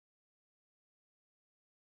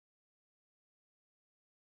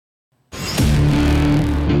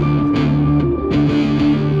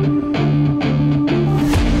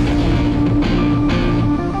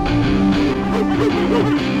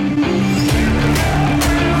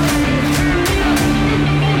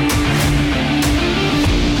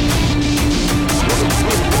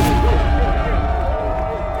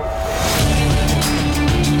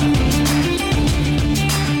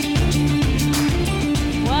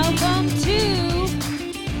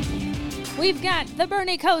We've got the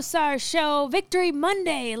Bernie Kosar Show, Victory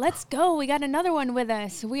Monday. Let's go. We got another one with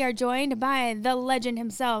us. We are joined by the legend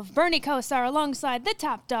himself, Bernie Kosar, alongside the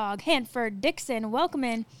top dog, Hanford Dixon. Welcome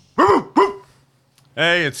in.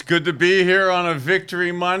 Hey, it's good to be here on a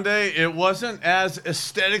Victory Monday. It wasn't as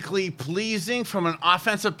aesthetically pleasing from an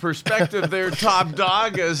offensive perspective there, top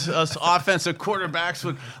dog, as us offensive quarterbacks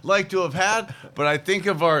would like to have had. But I think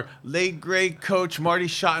of our late, great coach, Marty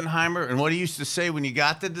Schottenheimer, and what he used to say when you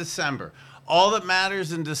got to December. All that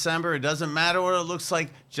matters in December, it doesn't matter what it looks like,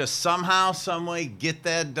 just somehow, some way, get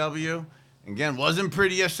that W. Again, wasn't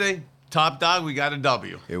pretty yesterday. Top dog, we got a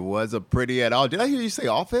W. It wasn't pretty at all. Did I hear you say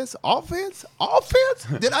offense? Offense? Offense?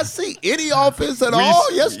 Did I see any offense at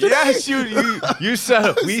all yesterday? Yes, you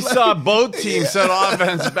said it. We saw both teams set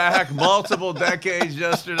offense back multiple decades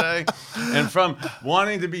yesterday. And from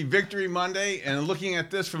wanting to be Victory Monday and looking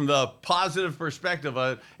at this from the positive perspective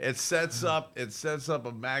of it, it sets up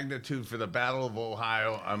a magnitude for the Battle of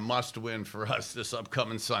Ohio, a must-win for us this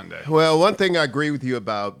upcoming Sunday. Well, one thing I agree with you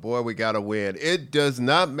about, boy, we got to win. It does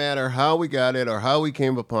not matter how we got it or how we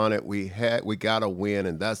came upon it. We got to win,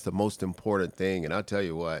 and that's the most important thing. And I'll tell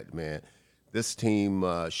you what, man, this team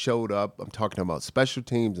showed up. I'm talking about special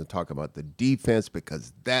teams and talking about the defense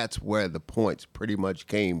because that's where the points pretty much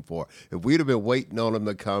came for. If we'd have been waiting on them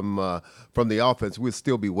to come from the offense, we'd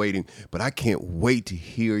still be waiting. But I can't wait to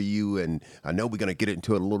hear you, and I know we're going to get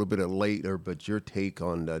into it a little bit later, but your take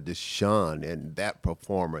on Deshaun and that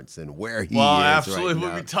performance and where he is absolutely. right now.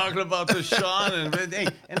 We'll be talking about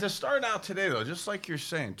Deshaun. and to start out today, though, just like you're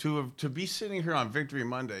saying, to be sitting here on Victory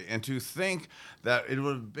Monday and to think that it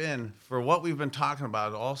would have been for what we've been talking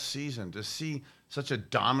about all season, to see such a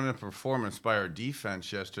dominant performance by our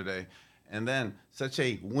defense yesterday, and then such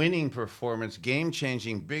a winning performance,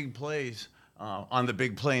 game-changing big plays on the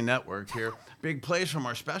Big Play Network here. Big plays from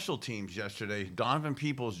our special teams yesterday. Donovan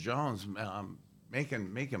Peoples-Jones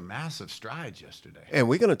making massive strides yesterday. And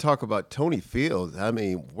we're going to talk about Tony Fields. I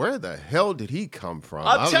mean, where the hell did he come from?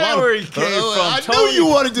 I'll tell you where he came from. I knew you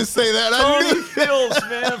wanted to say that. Tony Fields,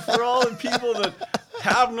 man, for all the people that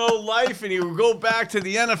have no life, and you go back to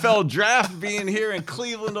the NFL draft being here in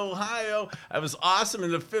Cleveland, Ohio. It was awesome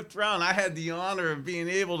in the 5th round. I had the honor of being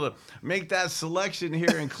able to make that selection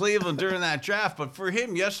here in Cleveland during that draft. But for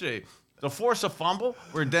him yesterday, to force a fumble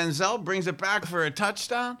where Denzel brings it back for a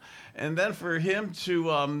touchdown, and then for him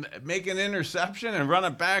to make an interception and run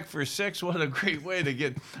it back for 6, what a great way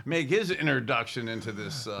to make his introduction into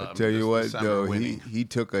this. I tell you what, though, he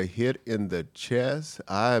took a hit in the chest.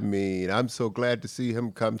 I mean, I'm so glad to see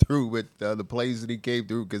him come through with the plays that he came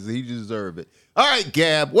through because he deserved it. All right,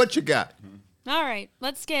 Gab, what you got? All right,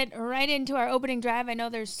 let's get right into our opening drive. I know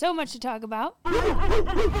there's so much to talk about.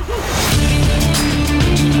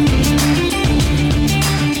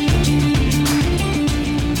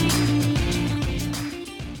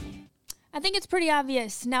 I think it's pretty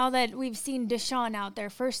obvious now that we've seen Deshaun out there,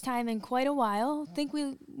 first time in quite a while. I think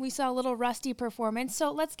we saw a little rusty performance.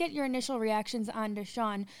 So let's get your initial reactions on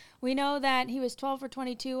Deshaun. We know that he was 12 for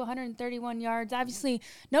 22, 131 yards. Obviously,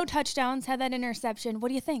 no touchdowns, had that interception. What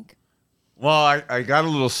do you think? Well, I got a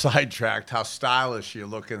little sidetracked how stylish you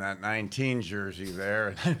look in that 19 jersey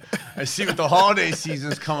there. I see with the holiday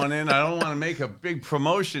season's coming in, I don't want to make a big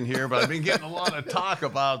promotion here, but I've been getting a lot of talk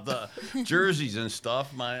about the jerseys and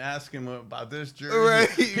stuff. Am I asking about this jersey? Right,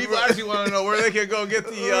 People actually want to know where they can go get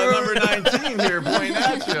the number 19 here pointing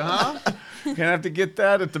at you, huh? Gonna have to get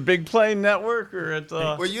that at the Big Play Network or at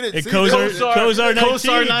well, you didn't see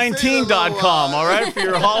Kosar19.com, all right, for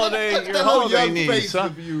your holiday needs. Huh?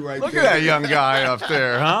 Look at that young guy up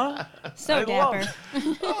there, huh? So dapper.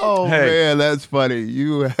 Oh, man, that's funny.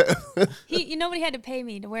 Nobody had to pay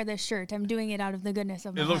me to wear this shirt. I'm doing it out of the goodness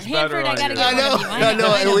of my heart. It looks better on you. I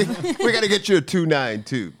know. We got to get you a 2.9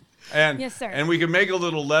 too. Yes, sir. And we can make a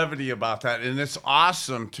little levity about that. And it's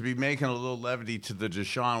awesome to be making a little levity to the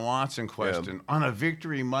Deshaun Watson question on a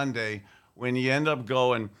Victory Monday when you end up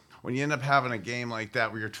having a game like that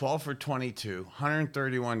where you're 12 for 22,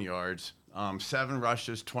 131 yards, 7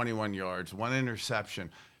 rushes, 21 yards, 1 interception.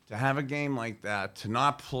 To have a game like that, to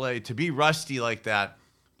not play, to be rusty like that,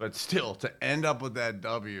 but still to end up with that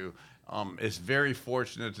W is very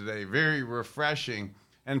fortunate today, very refreshing,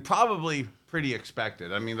 and probably pretty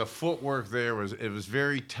expected. I mean, the footwork there was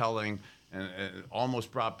very telling, and it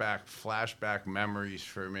almost brought back flashback memories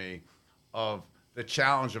for me of the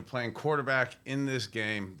challenge of playing quarterback in this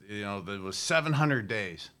game. You know, there was 700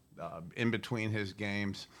 days in between his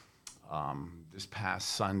games this past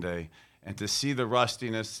Sunday, and to see the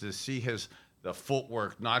rustiness, to see the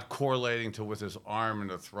footwork not correlating with his arm and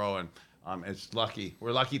the throw, and it's lucky.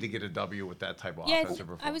 We're lucky to get a W with that type of Yeah, offensive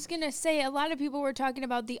performance. I was going to say, a lot of people were talking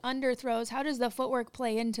about the underthrows. How does the footwork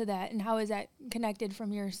play into that, and how is that connected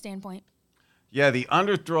from your standpoint? Yeah, the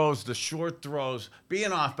underthrows, the short throws,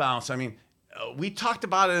 being off balance. I mean, we talked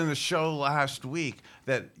about it in the show last week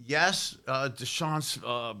that, yes, Deshaun's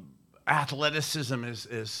athleticism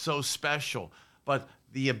is so special, but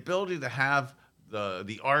the ability to have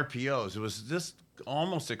the RPOs, it was just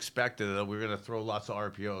almost expected that we were going to throw lots of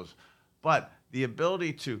RPOs. But the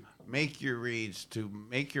ability to make your reads, to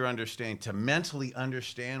make your understanding, to mentally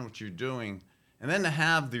understand what you're doing, and then to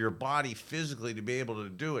have your body physically to be able to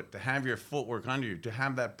do it, to have your footwork under you, to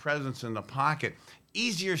have that presence in the pocket,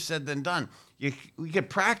 easier said than done. We could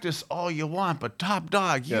practice all you want, but top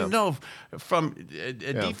dog, you know, from a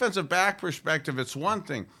defensive back perspective, it's one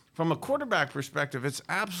thing. From a quarterback perspective, it's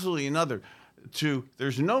absolutely another.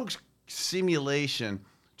 There's no simulation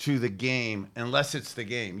to the game unless it's the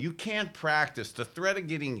game. You can't practice the threat of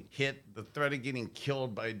getting hit, the threat of getting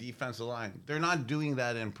killed by a defensive line. They're not doing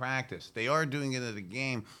that in practice. They are doing it in the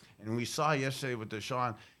game. And we saw yesterday with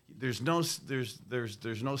Deshaun, there's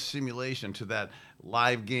no simulation to that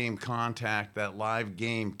live game contact, that live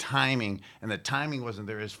game timing, and the timing wasn't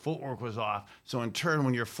there. His footwork was off. So in turn,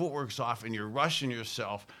 when your footwork's off and you're rushing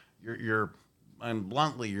yourself, and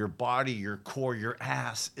bluntly, your body, your core, your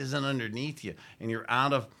ass isn't underneath you, and you're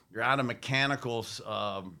out of mechanical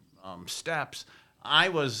steps. I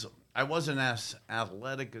wasn't as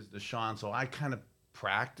athletic as Deshaun, so I kind of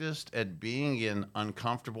practiced at being in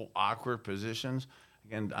uncomfortable, awkward positions.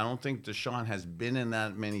 Again, I don't think Deshaun has been in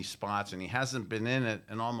that many spots, and he hasn't been in it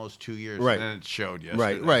in almost 2 years, and it showed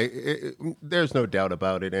yesterday. Right. There's no doubt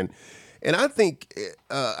about it, and I think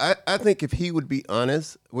I think if he would be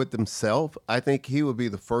honest with himself, I think he would be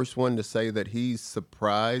the first one to say that he's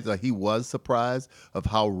surprised, or he was surprised of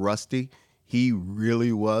how rusty he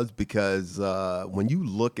really was, because when you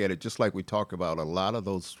look at it, just like we talk about a lot of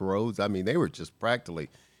those throws, I mean, they were just practically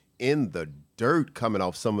in the dirt coming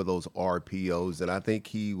off some of those RPOs. And I think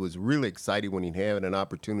he was really excited when he had an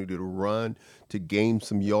opportunity to run to gain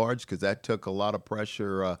some yards, because that took a lot of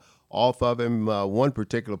pressure off of him. One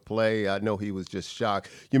particular play, I know he was just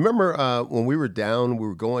shocked. You remember when we were down, we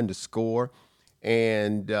were going to score,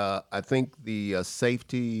 and I think the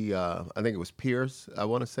safety, I think it was Pierce, I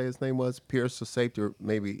want to say his name was Pierce, the safety, or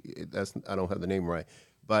maybe I don't have the name right.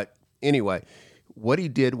 But anyway, what he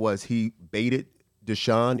did was he baited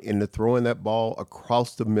Deshaun into throwing that ball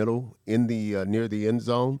across the middle in the near the end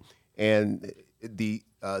zone, and the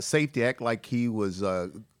safety act like he was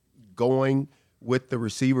going with the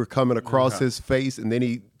receiver coming across his face, and then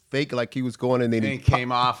he faked like he was going, and then he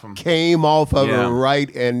came off him. Came off of him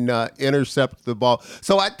right and intercepted the ball.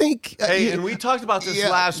 So I think and we talked about this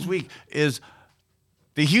last week, is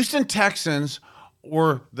the Houston Texans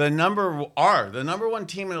were the number one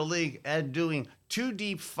team in the league at doing 2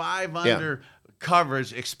 deep, 5 under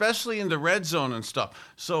coverage, especially in the red zone and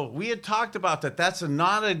stuff. So we had talked about that. That's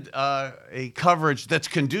not a coverage that's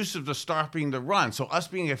conducive to stopping the run. So us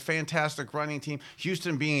being a fantastic running team,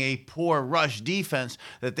 Houston being a poor rush defense,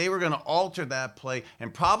 that they were going to alter that play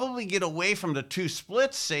and probably get away from the 2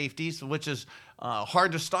 split safeties, which is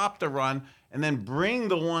hard to stop the run, and then bring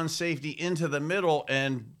the one safety into the middle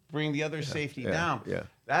and bring the other safety down. Yeah.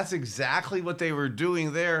 That's exactly what they were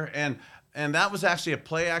doing there. And that was actually a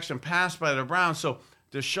play-action pass by the Browns. So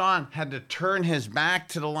Deshaun had to turn his back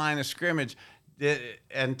to the line of scrimmage,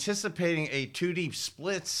 anticipating a 2-deep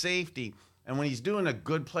split safety. And when he's doing a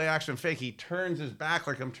good play-action fake, he turns his back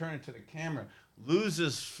like I'm turning to the camera,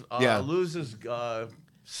 loses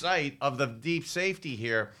sight of the deep safety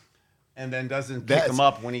here, and then doesn't pick him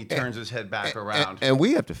up when he turns his head back around. And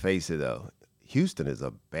we have to face it, though. Houston is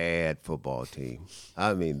a bad football team.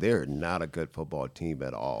 I mean, they're not a good football team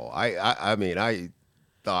at all. I mean, I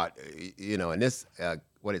thought, and this,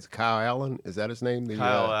 what is Kyle Allen? Is that his name?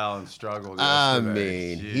 Kyle Allen struggled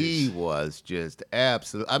yesterday. I mean, Jeez. He was just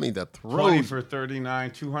absolute. I mean, the throw. 20 for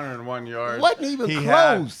 39, 201 yards. Wasn't even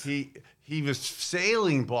close. He was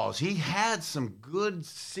sailing balls. He had some good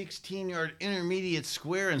 16-yard intermediate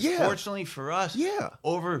square, and fortunately for us,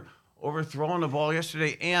 overthrowing the ball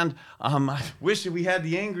yesterday. And I wish that we had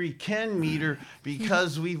the Angry Ken meter,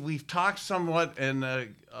 because we've talked somewhat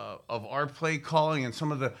of our play calling and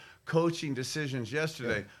some of the coaching decisions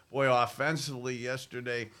yesterday. Boy, offensively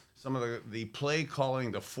yesterday, some of the play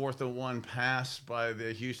calling, the 4th and 1 pass by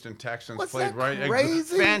the Houston Texans played right.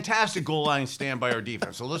 Crazy? Fantastic goal line stand by our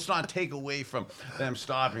defense. So let's not take away from them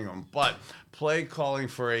stopping them, but play calling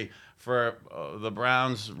for the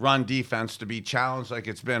Browns' run defense to be challenged like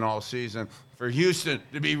it's been all season, for Houston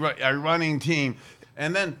to be a running team,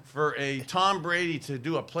 And then for a Tom Brady to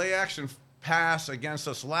do a play-action pass against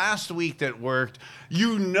us last week that worked,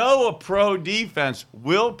 a pro defense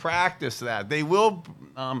will practice that. They will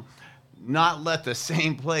not let the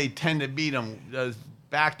same play tend to beat them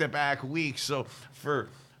back-to-back weeks. So for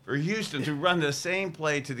Houston to run the same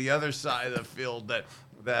play to the other side of the field that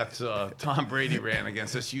Tom Brady ran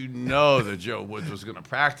against us, that Joe Woods was going to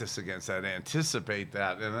practice against that, anticipate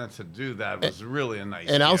that, and then to do that was really a nice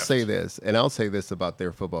And I'll gift. say this about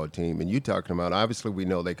their football team, and you talking about, obviously we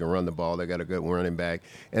know they can run the ball, they got a good running back,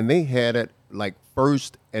 and they had it like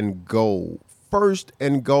first and goal.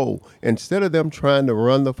 Instead of them trying to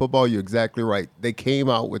run the football, you're exactly right. They came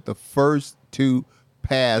out with the first 2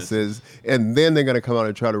 passes, and then they're going to come out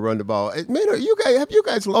and try to run the ball. Man, have you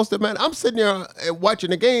guys lost it, man? I'm sitting there watching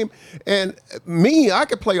the game, and I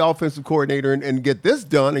could play offensive coordinator and get this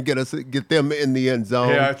done and get them in the end zone.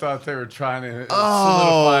 Yeah, I thought they were trying to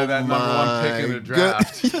solidify that number 1 pick in the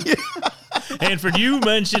draft. Hanford, you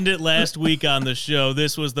mentioned it last week on the show.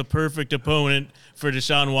 This was the perfect opponent for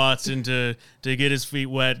Deshaun Watson to get his feet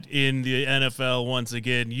wet in the NFL once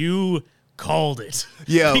again. You called it.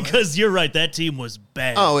 Yeah. Because you're right, that team was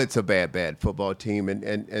bad. Oh, it's a bad football team,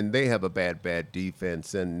 and they have a bad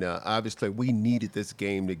defense. And obviously we needed this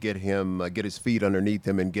game to get his feet underneath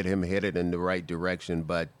him and get him headed in the right direction.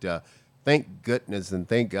 But thank goodness and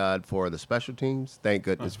thank God for the special teams. Thank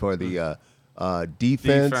goodness for the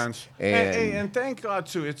defense. And thank God,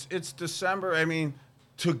 too. It's December. I mean,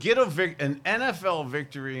 to get an NFL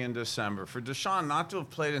victory in December, for Deshaun not to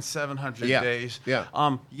have played in 700 days,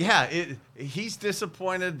 he's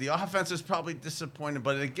disappointed. The offense is probably disappointed.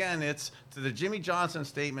 But again, it's to the Jimmy Johnson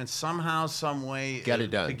statement, somehow, some way, get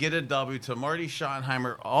it done. To get a W. To Marty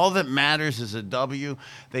Schottenheimer, all that matters is a W.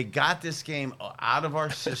 They got this game out of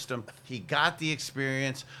our system. He got the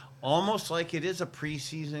experience, almost like it is a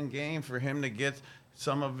preseason game for him to get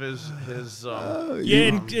some of his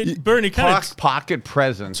and Bernie, kind of pocket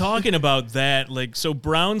presence. Talking about that, so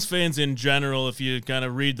Browns fans in general, if you kind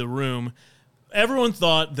of read the room, everyone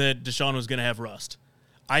thought that Deshaun was going to have rust.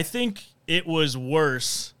 I think it was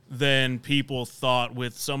worse than people thought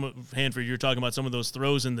with some of Hanford. You're talking about some of those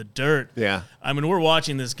throws in the dirt. Yeah. I mean, we're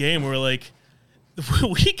watching this game. We're like,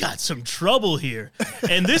 we got some trouble here.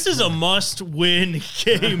 And this is a must-win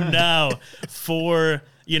game now for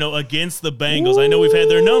against the Bengals. I know we've had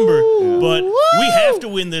their number, but we have to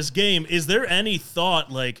win this game. Is there any thought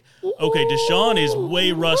okay, Deshaun is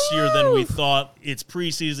way rustier than we thought. It's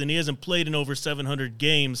preseason. He hasn't played in over 700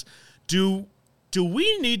 games. Do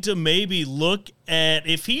we need to maybe look at,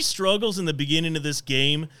 if he struggles in the beginning of this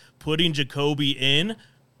game, putting Jacoby in?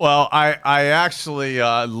 Well, I actually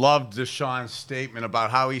loved Deshaun's statement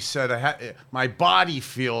about how he said, my body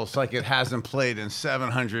feels like it hasn't played in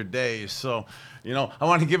 700 days. So, I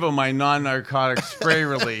want to give him my non-narcotic spray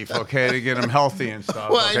relief, okay, to get him healthy and stuff.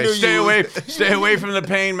 Well, okay, stay away from the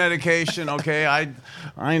pain medication, okay.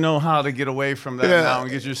 I know how to get away from that now and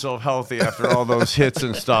get yourself healthy after all those hits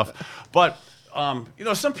and stuff. But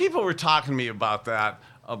some people were talking to me about that,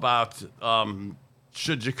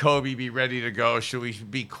 should Jacoby be ready to go? Should we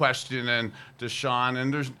be questioning Deshaun?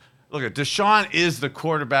 And Deshaun is the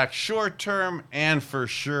quarterback short term and for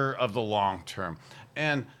sure of the long term,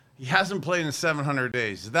 and he hasn't played in 700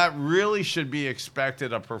 days. That really should be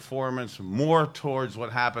expected, a performance more towards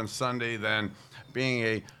what happened Sunday than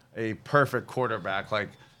being a perfect quarterback like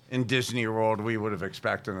in Disney World we would have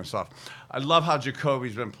expected and stuff. I love how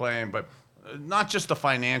Jacoby's been playing, but not just the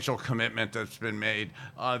financial commitment that's been made,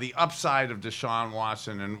 the upside of Deshaun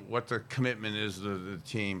Watson and what the commitment is to the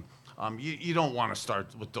team. You don't want to start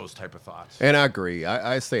with those type of thoughts. And I agree.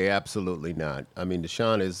 I say absolutely not. I mean,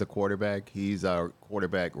 Deshaun is the quarterback. He's our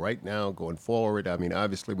quarterback right now going forward. I mean,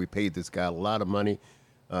 obviously we paid this guy a lot of money,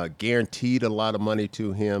 guaranteed a lot of money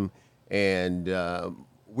to him, and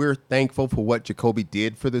we're thankful for what Jacoby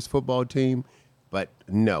did for this football team. But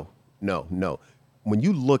no. When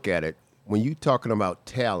you look at it, when you're talking about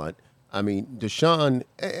talent, I mean, Deshaun,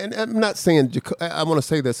 and I'm not saying, I want to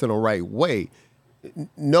say this in the right way,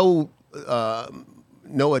 no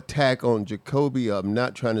attack on Jacoby. I'm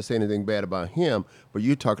not trying to say anything bad about him, but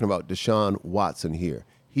you're talking about Deshaun Watson here.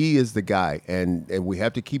 He is the guy, and we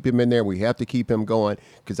have to keep him in there. We have to keep him going,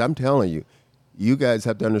 because I'm telling you, you guys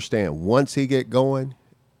have to understand, once he get going,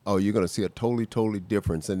 you're going to see a totally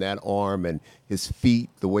difference in that arm and his feet,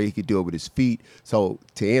 the way he could do it with his feet. So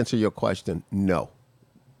to answer your question, no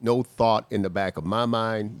thought in the back of my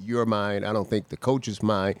mind, your mind. I don't think the coach's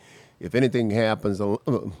mind. If anything happens,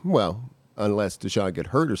 unless Deshaun get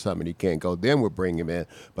hurt or something, he can't go, then we'll bring him in.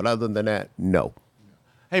 But other than that, no.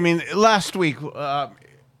 I mean, last week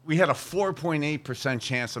we had a 4.8%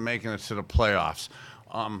 chance of making it to the playoffs.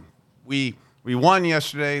 We won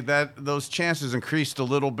yesterday. Those chances increased a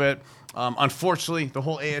little bit. Unfortunately, the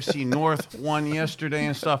whole AFC North won yesterday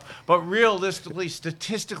and stuff. But realistically,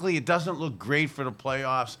 statistically, it doesn't look great for the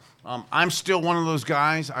playoffs. I'm still one of those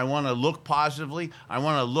guys. I want to look positively. I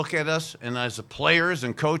want to look at us, and as a players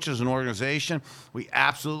and coaches and organization, we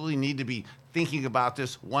absolutely need to be thinking about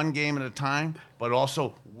this one game at a time, but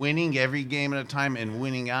also winning every game at a time and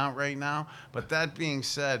winning out right now. But that being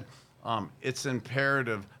said, it's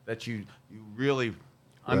imperative that you really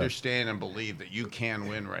understand and believe that you can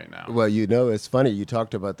win right now. Well, you know, it's funny. You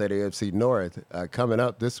talked about that AFC North. Coming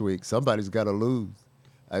up this week, somebody's got to lose.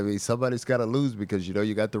 I mean, somebody's got to lose because, you know,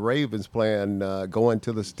 you got the Ravens playing, going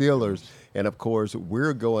to the Steelers. And, of course,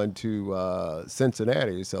 we're going to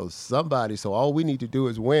Cincinnati. So all we need to do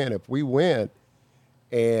is win. If we win,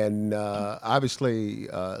 and obviously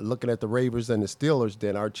looking at the Ravens and the Steelers,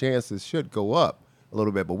 then our chances should go up a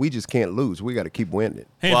little bit. But we just can't lose. We got to keep winning.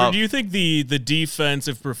 Hanford, do you think the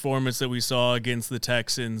defensive performance that we saw against the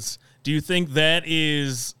Texans, do you think that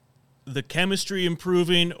is the chemistry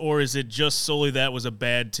improving, or is it just solely that was a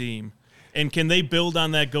bad team? And can they build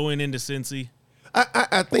on that going into Cincy?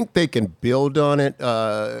 I think they can build on it.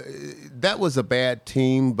 That was a bad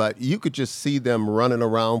team, but you could just see them running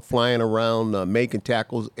around, flying around, making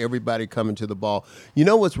tackles, everybody coming to the ball. You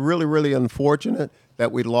know what's really, really unfortunate?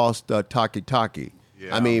 That we lost Taki.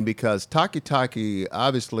 Yeah. I mean, because Taki,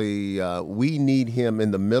 obviously, we need him in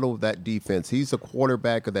the middle of that defense. He's a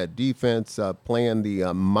quarterback of that defense, playing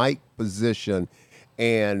the Mike position.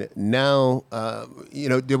 And now, you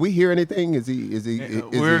know, did we hear anything?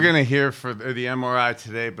 We're going to hear for the MRI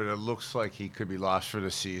today, but it looks like he could be lost for the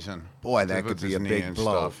season. Boy, that could be a big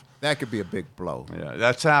blow. That could be a big blow. Yeah,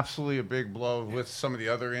 that's absolutely a big blow with some of the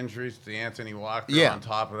other injuries. The Anthony Walker on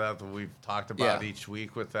top of that we've talked about each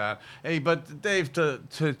week with that. Hey, but Dave,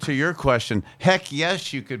 to your question, heck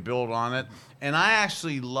yes, you could build on it. And I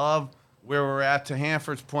actually love where we're at, to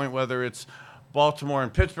Hanford's point, whether it's Baltimore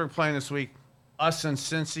and Pittsburgh playing this week, us and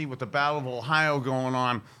Cincy with the Battle of Ohio going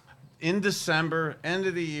on in December, end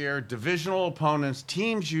of the year, divisional opponents,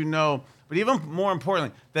 teams you know, but even more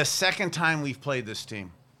importantly, the second time we've played this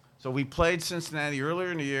team. So we played Cincinnati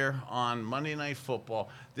earlier in the year on Monday Night Football.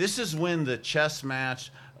 This is when the chess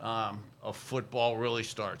match of football really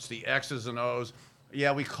starts. The X's and O's.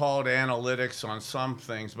 Yeah, we call it analytics on some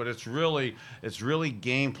things, but it's really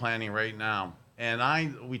game planning right now.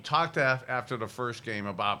 And we talked after the first game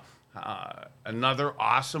about another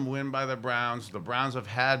awesome win by the Browns. The Browns have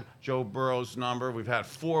had Joe Burrow's number. We've had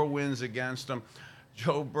 4 wins against them.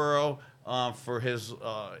 Joe Burrow, for his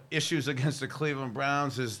issues against the Cleveland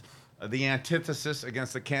Browns, is the antithesis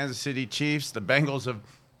against the Kansas City Chiefs. The Bengals have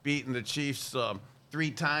beaten the Chiefs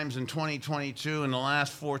 3 times in 2022, and the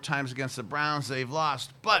last 4 times against the Browns they've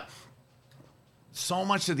lost. But so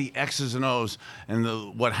much of the X's and O's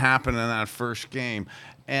and what happened in that first game.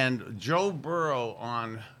 And Joe Burrow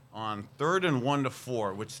on 3rd and 1 to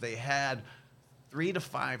 4, which they had 3 to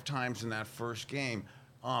 5 times in that first game,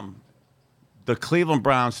 the Cleveland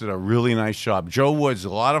Browns did a really nice job. Joe Woods,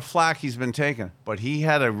 a lot of flack he's been taking, but he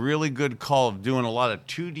had a really good call of doing a lot of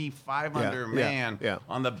 2D 500 man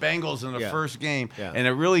on the Bengals in the first game, and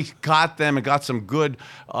it really got them and got some good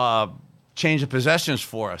change of possessions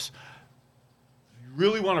for us. You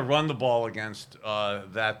really want to run the ball against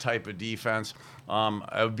that type of defense.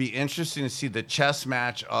 It would be interesting to see the chess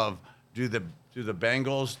match of do the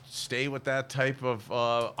Bengals stay with that type of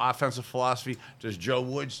offensive philosophy? Does Joe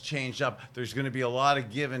Woods change up? There's going to be a lot of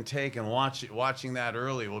give and take, and watching that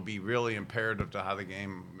early will be really imperative to how the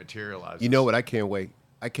game materializes. You know what? I can't wait.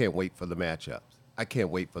 I can't wait for the matchups.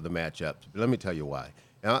 But let me tell you why.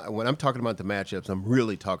 Now, when I'm talking about the matchups, I'm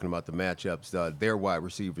really talking about the matchups, their wide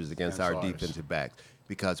receivers against our defensive backs.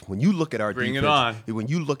 Because when you look at our when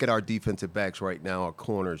you look at our defensive backs right now, our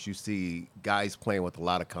corners, you see guys playing with a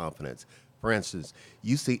lot of confidence. For instance,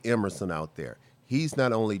 you see Emerson out there. He's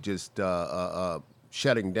not only just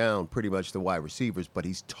shutting down pretty much the wide receivers, but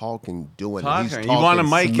he's doing it. He's talking. You wanted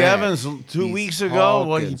Mike Evans 2 weeks ago?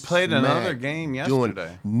 Well, he played another game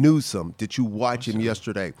yesterday. Newsome, did you watch him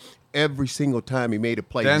yesterday? Every single time he made a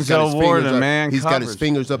play, Denzel Ward, he's got his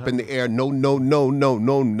fingers up in the air. No,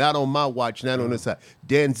 not on my watch, not on this side.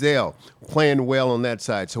 Denzel playing well on that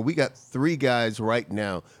side. So we got 3 guys right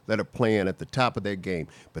now that are playing at the top of their game,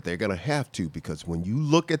 but they're going to have to, because when you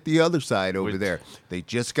look at the other side over there, they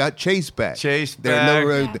just got Chase back. Boyd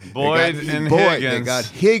and Higgins. They got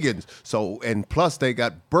Higgins. So, and plus they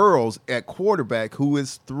got Burrows at quarterback, who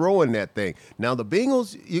is throwing that thing. Now the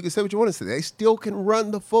Bengals, you can say what you want to say, they still can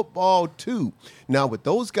run the football too. Now with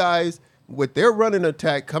those guys, with their running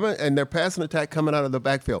attack coming and their passing attack coming out of the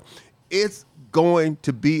backfield, it's going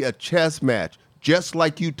to be a chess match, just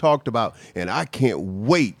like you talked about. And I can't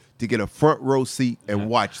wait to get a front row seat and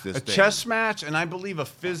watch this thing. Chess match, and I believe a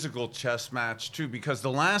physical chess match too, because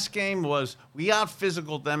the last game was we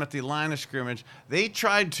out-physicaled them at the line of scrimmage. They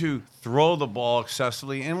tried to throw the ball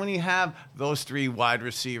excessively, and when you have those three wide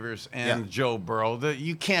receivers and Joe Burrow,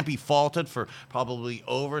 you can't be faulted for probably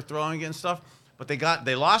overthrowing and stuff. But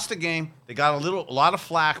they lost the game. They got a lot of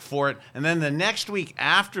flack for it. And then the next week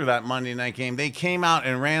after that Monday night game, they came out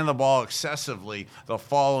and ran the ball excessively the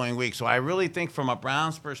following week. So I really think from a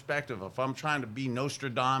Browns perspective, if I'm trying to be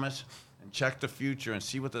Nostradamus and check the future and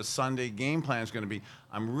see what the Sunday game plan is going to be,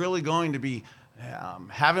 I'm really going to be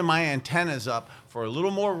having my antennas up for a little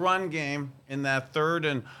more run game in that 3rd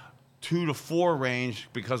and 2 to 4 range,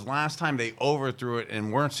 because last time they overthrew it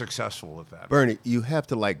and weren't successful with that. Bernie, you have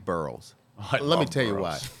to like Burrows. Let me tell you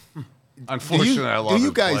why. Unfortunately, I love his Do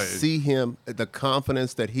you guys plays. see him, the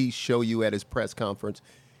confidence that he showed you at his press conference?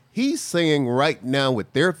 He's saying right now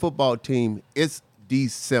with their football team, it's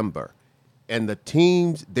December. And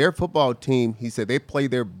their football team, he said they play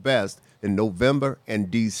their best in November and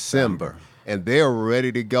December. And they're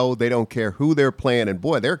ready to go. They don't care who they're playing. And,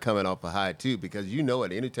 boy, they're coming off a high, too, because you know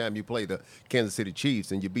it. Anytime you play the Kansas City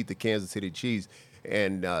Chiefs and you beat the Kansas City Chiefs,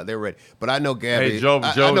 and they're ready. But I know Gab. Hey, Joe,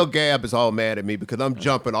 I know Gab is all mad at me because I'm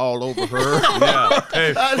jumping all over her. Yeah.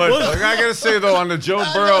 Hey, but I gotta say though, on the Joe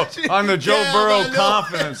Burrow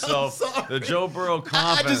confidence, though, the Joe Burrow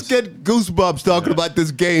confidence. I just get goosebumps talking about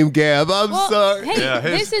this game, Gab. I'm sorry. Hey,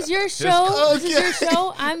 this is your show. This is your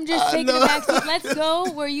show. I'm just taking the back seat. Let's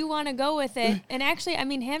go where you want to go with it. And actually, I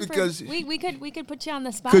mean, Hanford, Because- we could put you on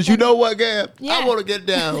the spot. Because you know what, Gab? Yeah. I want to get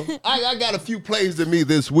down. I got a few plays in me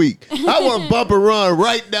this week. I want to bump and run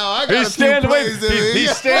right now. I got He's standing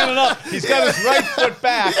up. He's got his right foot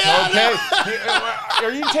back. Okay.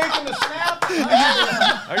 Are you taking the snap?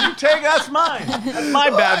 Are you taking? That's mine. That's my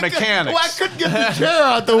bad mechanics. Well, I couldn't get the chair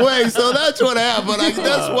out the way, so that's what happened.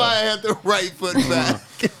 That's why I had the right foot back.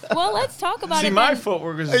 Well, let's talk about See, it. my then.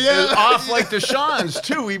 footwork is off like Deshaun's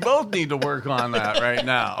too. We both need to work on that right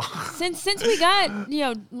now. Since we got,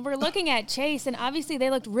 we're looking at Chase, and obviously they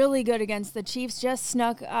looked really good against the Chiefs. Just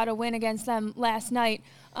snuck out a win against them last night.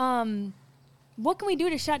 What can we do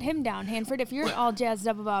to shut him down, Hanford, if you're all jazzed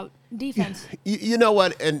up about defense? You know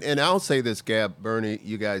what? And I'll say this, Gab, Bernie,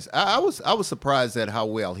 you guys. I was surprised at how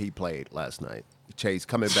well he played last night. Chase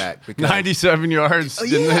coming back. Because 97 yards.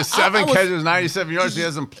 Yeah, seven I was- catches, 97 yards. He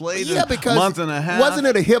hasn't played in because a month and a half. Wasn't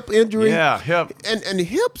it a hip injury? Yeah, hip. And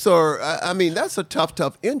hips are, I mean, that's a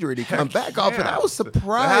tough injury to come back off. And I was To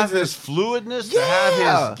surprised. have his fluidness, to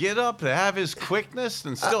have his get up, to have his quickness,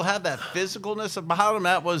 and still have that physicalness about him.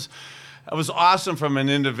 That was awesome from an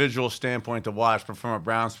individual standpoint to watch, but from a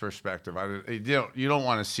Browns perspective, you don't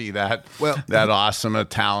want to see that awesome a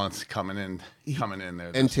talent coming in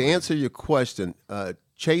there. And to answer your question,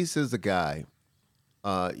 Chase is a guy.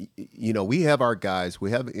 We have our guys.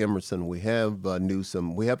 We have Emerson. We have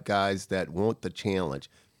Newsome. We have guys that want the challenge.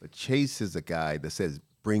 But Chase is a guy that says,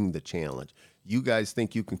 "Bring the challenge. You guys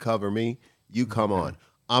think you can cover me? You come on.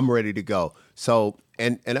 I'm ready to go." So,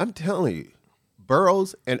 and I'm telling you,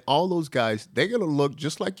 Burrows and all those guys, they're going to look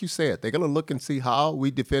just like you said. They're going to look and see how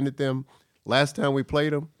we defended them last time we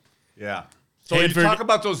played them. Yeah. So Hanford, you talk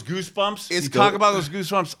about those goosebumps. Talk about those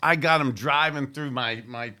goosebumps. I got them driving through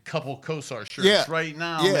my couple Kosar shirts right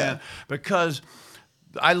now, man, because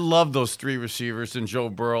I love those three receivers and Joe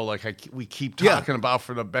Burrow, like we keep talking about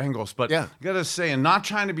for the Bengals. But I got to say, and not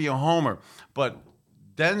trying to be a homer, but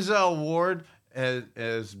Denzel Ward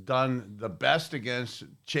has done the best against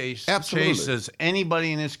Chase. Absolutely. Chase as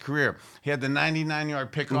anybody in his career. He had the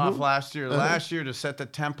 99-yard pickoff last year. Last year to set the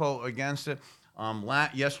tempo against it.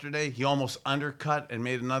 Yesterday, he almost undercut and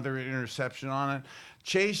made another interception on it.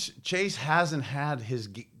 Chase hasn't had his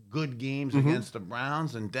good games against the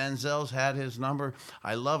Browns, and Denzel's had his number.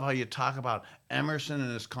 I love how you talk about Emerson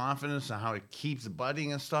and his confidence and how it keeps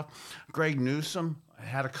budding and stuff. Greg Newsome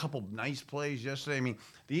had a couple nice plays yesterday. I mean,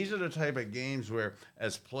 these are the type of games where,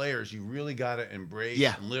 as players, you really got to embrace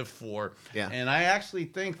and live for. Yeah. And I actually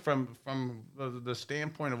think from the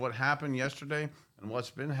standpoint of what happened yesterday and what's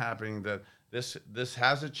been happening, that this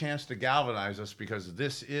has a chance to galvanize us, because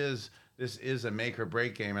this is a make or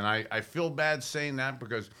break game. And I feel bad saying that,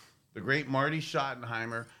 because the great Marty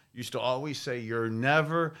Schottenheimer used to always say,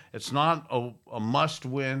 it's not a must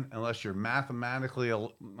win unless you're mathematically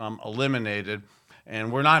eliminated.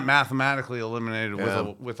 And we're not mathematically eliminated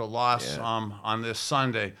with a loss on this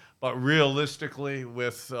Sunday. But realistically,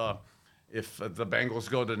 if the Bengals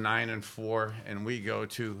go to 9-4 and we go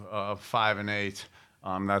to 5-8,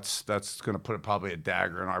 that's going to put probably a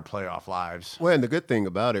dagger in our playoff lives. Well, and the good thing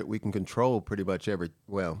about it, we can control pretty much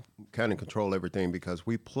kind of control everything because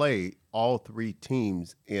we play all three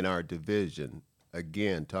teams in our division.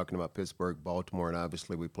 Again, talking about Pittsburgh, Baltimore, and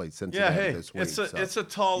obviously we played Cincinnati this week. It's a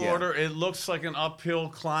tall order. It looks like an uphill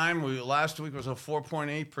climb. Last week was a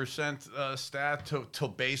 4.8% stat to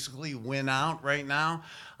basically win out right now.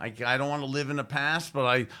 I don't want to live in the past,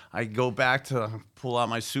 but I go back to pull out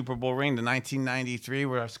my Super Bowl ring to 1993,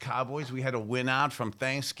 where as Cowboys, we had to win out from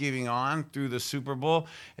Thanksgiving on through the Super Bowl.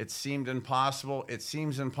 It seemed impossible. It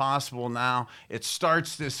seems impossible now. It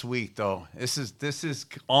starts this week, though. This is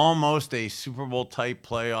almost a Super Bowl type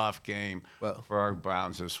playoff game for our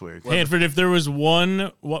Browns this week. Hanford, if there was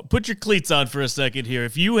put your cleats on for a second here.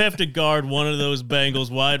 If you have to guard one of those Bengals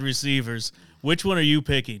wide receivers, which one are you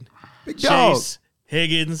picking? Big dog. Chase,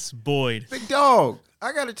 Higgins, Boyd. Big dog.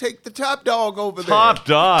 I got to take the top dog over there. Top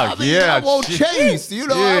dog, I want Chase.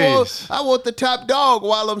 I want the top dog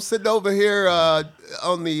while I'm sitting over here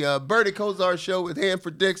on the Bernie Kosar show with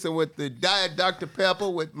Hanford Dixon with the Diet Dr. Pepper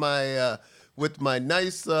with my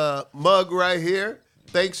nice mug right here.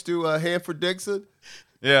 Thanks to Hanford Dixon.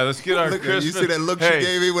 Yeah, let's get our Christmas. You see that look she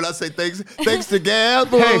gave me when I say thanks? Thanks to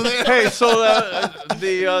Gab over there. Hey, so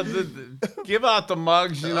the give out the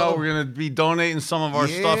mugs. We're gonna be donating some of our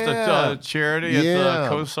stuff to charity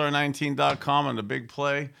at Kosar19.com and the Big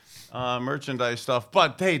Play merchandise stuff.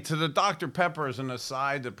 But hey, to the Dr. Pepper as an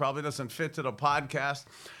aside that probably doesn't fit to the podcast.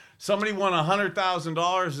 Somebody won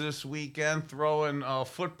 $100,000 this weekend throwing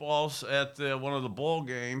footballs at one of the bowl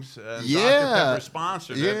games. And Dr. Pepper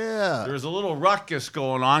sponsored it. There was a little ruckus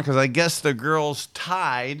going on because I guess the girls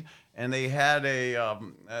tied, and they had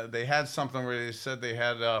something where they said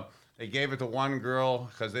they gave it to one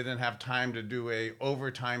girl because they didn't have time to do a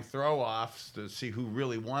overtime throw-off to see who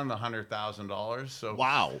really won the $100,000. So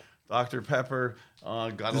wow. Dr. Pepper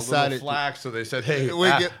got a little flack, so they said, hey,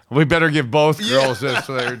 we better give both girls this,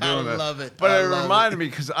 so they were doing that. I love it. But it reminded me,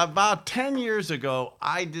 because about 10 years ago,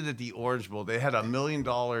 I did at the Orange Bowl. They had a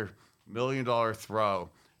 $1 million throw,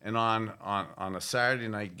 and on a Saturday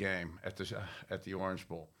night game at the Orange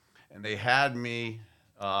Bowl. And they had me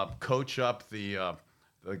coach up the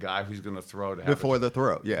guy who's going to throw to have before the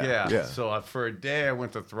throw. Yeah. So for a day, I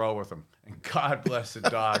went to throw with him. And God bless the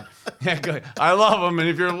dog. I love him, and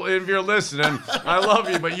if you're listening, I love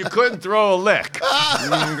you, but you couldn't throw a lick.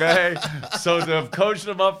 Okay, so to have coached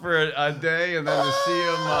him up for a day, and then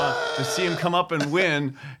to see him come up and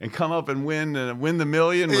win the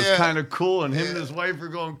million was kind of cool. And him and his wife were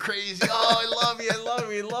going crazy. Oh, I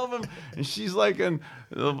love him. And she's like, and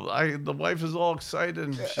the wife is all excited,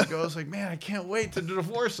 and she goes like, man, I can't wait to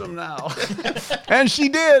divorce him now. And she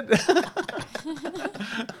did.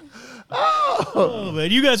 Oh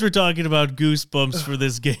man, you guys were talking about goosebumps for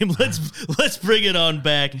this game. Let's bring it on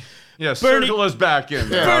back. Yeah, Bernie, circle us back in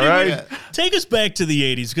there. Bernie, all right, take us back to the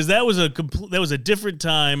 '80s because that was a different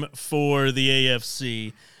time for the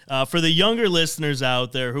AFC. For the younger listeners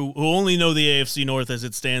out there who only know the AFC North as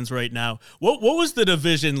it stands right now, what was the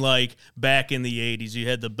division like back in the '80s? You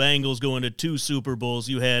had the Bengals going to 2 Super Bowls.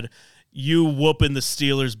 You had you whooping the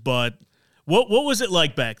Steelers' butt. What was it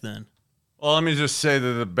like back then? Well, let me just say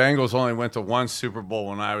that the Bengals only went to 1 Super Bowl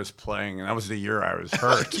when I was playing, and that was the year I was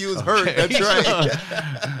hurt. He was hurt, that's right.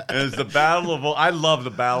 It was the Battle of I love the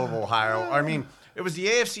Battle of Ohio. I mean, it was the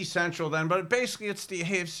AFC Central then, but basically it's the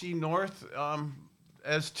AFC North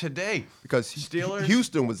as today. Because Steelers,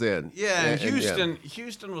 Houston was in. Yeah, and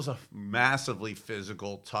Houston was a massively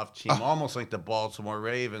physical, tough team, almost like the Baltimore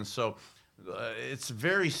Ravens. So it's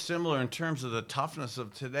very similar in terms of the toughness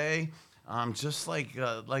of today. Just like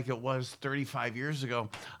it was 35 years ago.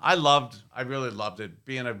 I really loved it.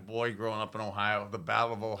 Being a boy growing up in Ohio, the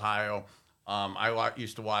Battle of Ohio. I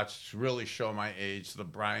used to watch, really show my age, the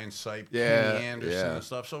Brian Sipe, Kenny Anderson and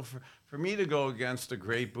stuff. So for me to go against a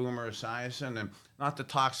great Boomer Esiason, and not to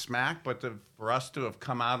talk smack, but for us to have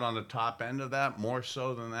come out on the top end of that, more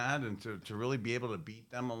so than that, and to really be able to beat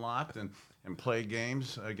them a lot and play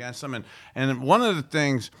games against them. And one of the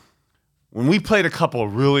things, when we played a couple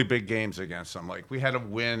of really big games against them, like we had a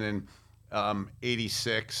win in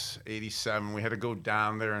 86, 87, we had to go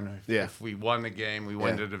down there, and if we won the game, we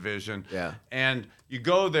win the division. Yeah. And you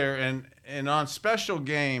go there, and on special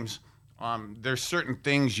games, there's certain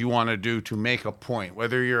things you want to do to make a point,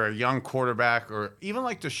 whether you're a young quarterback or even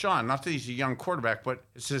like Deshaun, not that he's a young quarterback, but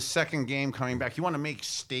it's his second game coming back. You want to make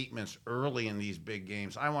statements early in these big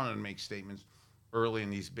games. I wanted to make statements early in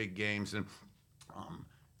these big games, and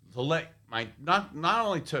to let not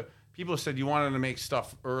only to people said you wanted to make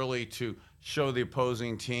stuff early to show the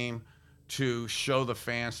opposing team, to show the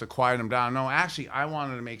fans, to quiet them down. No, actually, I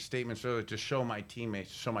wanted to make statements earlier to show my teammates,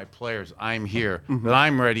 to show my players, I'm here, that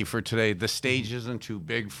I'm ready for today. The stage isn't too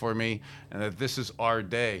big for me, and that this is our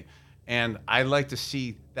day. And I like to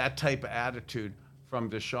see that type of attitude from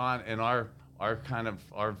Deshaun and our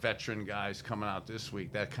veteran guys coming out this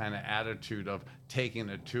week, that kind of attitude of taking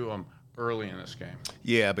it to them early in this game.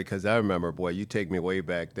 Yeah, because I remember, boy, you take me way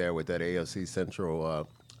back there with that AFC Central.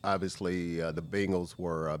 Obviously, the Bengals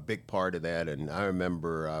were a big part of that, and I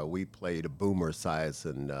remember we played a Boomer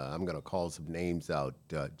Esiason, and I'm going to call some names out: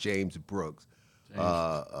 James Brooks,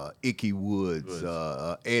 Ickey Woods,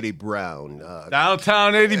 Eddie Brown,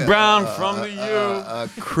 Downtown Eddie Brown from the U.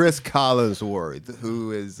 Chris Collinsworth,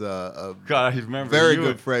 who is a he's very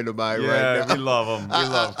good friend of mine right now. We love him. We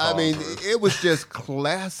love I mean, Collinsworth. it was just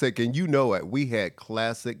classic, and you know it. We had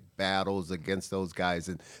classic battles against those guys,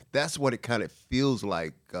 and that's what it kind of feels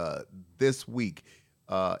like this week.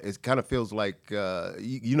 It kind of feels like,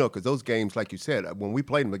 because those games, like you said, when we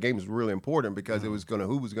played them, the game was really important because it was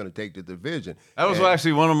who was going to take the division. That was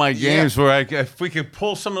actually one of my games where if we could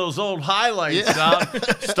pull some of those old highlights out,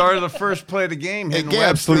 started the first play of the game, hitting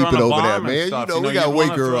Gab Webster sleeping on a over there, bomb man. and stuff. We got to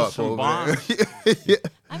wake her up over there.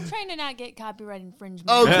 I'm trying to not get copyright infringement.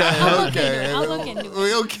 Okay. I'll look into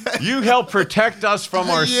it. Okay. You help protect us from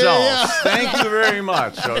ourselves. Thank you very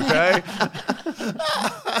much, okay?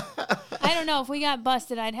 I don't know. If we got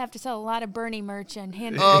busted, I'd have to sell a lot of Bernie merch and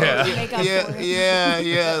hand it Yeah. to make up for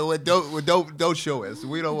it. Well, don't show us.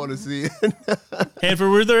 We don't want to see it.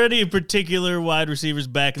 Hanford, were there any particular wide receivers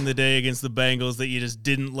back in the day against the Bengals that you just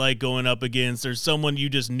didn't like going up against, or someone you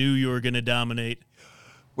just knew you were going to dominate?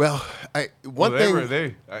 Well, I'm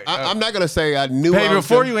not going to say I knew. Hey,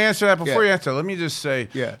 before you answer that, let me just say,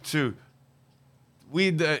 Yeah.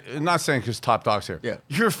 not saying because top dog's here. Yeah.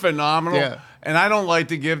 You're phenomenal. Yeah. And I don't like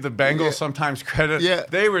to give the Bengals sometimes credit. Yeah.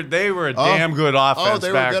 They were a damn good offense they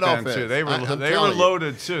were back good then offense. too. They were telling you.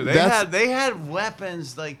 loaded too. They had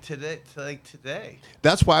weapons like today.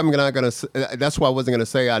 That's why that's why I wasn't gonna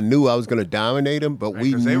say I knew I was gonna dominate them, but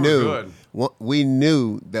we 'cause they were knew good. we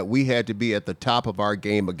knew that we had to be at the top of our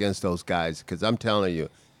game against those guys. Because I'm telling you,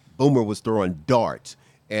 Boomer was throwing darts.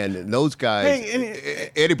 And those guys,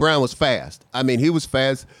 Eddie Brown was fast. I mean, he was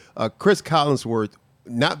fast. Chris Collinsworth,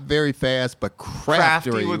 not very fast, but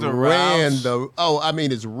crafty with the ran routes.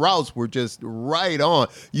 his routes were just right on.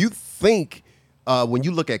 You think when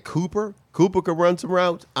you look at Cooper could run some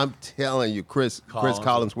routes. I'm telling you, Chris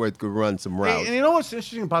Collinsworth could run some routes. Hey, and you know what's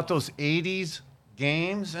interesting about those 80s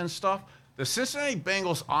games and stuff? The Cincinnati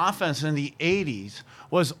Bengals offense in the 80s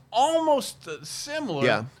was almost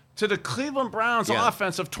similar to the Cleveland Browns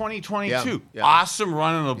offense of 2022. Yeah. Awesome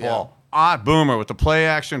running the ball. Boomer with the play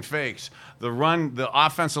action fakes. The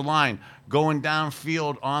offensive line going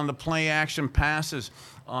downfield on the play action passes.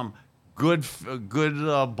 Good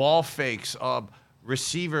ball fakes.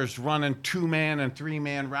 Receivers running 2-man and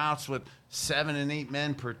 3-man routes with 7 and 8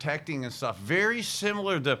 men protecting and stuff. Very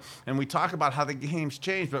similar to, and we talk about how the game's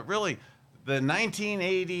changed, but really the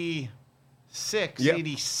 1986,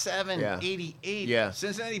 87, 88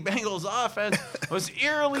 Cincinnati Bengals offense was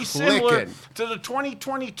eerily similar to the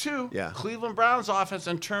 2022 Cleveland Browns offense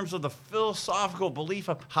in terms of the philosophical belief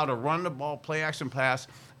of how to run the ball, play action pass,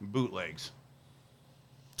 bootlegs.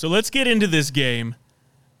 So let's get into this game.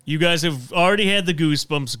 You guys have already had the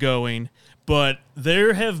goosebumps going, but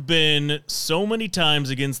there have been so many times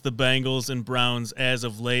against the Bengals and Browns as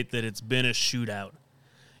of late that it's been a shootout.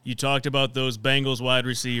 You talked about those Bengals wide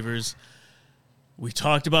receivers. We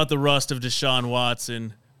talked about the rust of Deshaun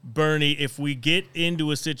Watson. Bernie, if we get into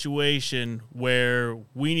a situation where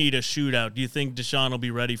we need a shootout, do you think Deshaun will be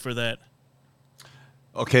ready for that?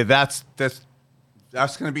 Okay, that's going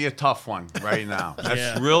to be a tough one right now.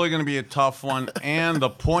 That's really going to be a tough one. And the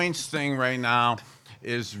points thing right now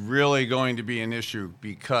is really going to be an issue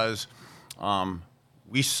because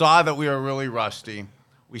we saw that we were really rusty.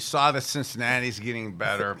 We saw that Cincinnati's getting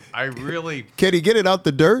better. Can he get it out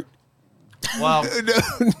the dirt? Well,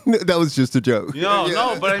 that was just a joke.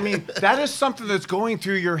 No, but I mean, that is something that's going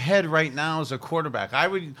through your head right now as a quarterback.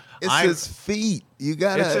 It's his feet.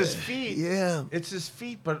 It's his feet. Yeah. It's his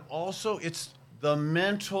feet, but also it's the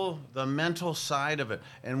mental side of it.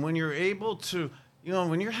 And when you're able to,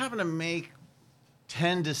 when you're having to make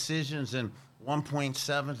 10 decisions in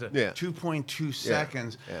 1.7 to 2.2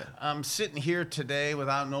 seconds. I'm sitting here today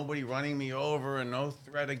without nobody running me over and no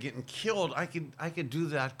threat of getting killed. I could do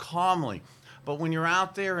that calmly. But when you're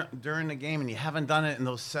out there during the game and you haven't done it in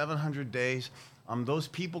those 700 days, those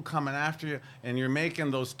people coming after you and you're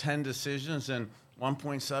making those 10 decisions in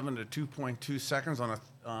 1.7 to 2.2 seconds on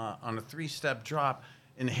a 3-step drop,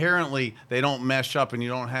 inherently they don't mesh up and you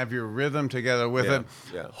don't have your rhythm together with it.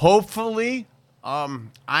 Yeah. Hopefully,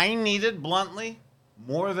 I needed, bluntly,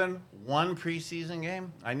 more than one preseason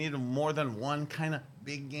game. I needed more than one kind of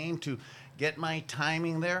big game to get my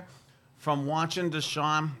timing there. From watching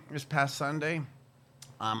Deshaun this past Sunday,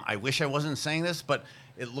 I wish I wasn't saying this, but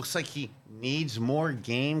it looks like he needs more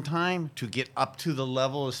game time to get up to the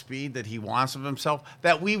level of speed that he wants of himself,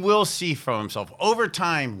 that we will see from himself. Over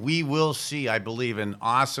time, we will see, I believe, an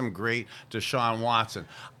awesome, great Deshaun Watson.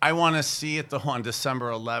 I want to see it, though, on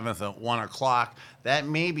December 11th at 1 o'clock. That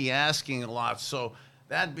may be asking a lot. So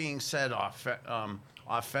that being said,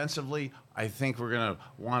 offensively, I think we're going to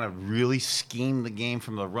want to really scheme the game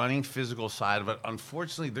from the running physical side of it.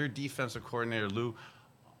 Unfortunately, their defensive coordinator, Lou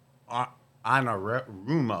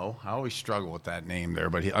Anarumo, I always struggle with that name there,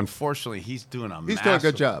 but unfortunately, he's doing a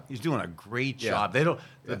good job. He's doing a great job. The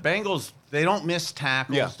Bengals, they don't miss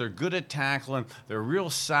tackles. Yeah. They're good at tackling. They're real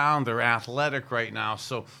sound. They're athletic right now.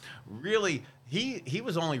 So really, he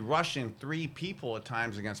was only rushing 3 people at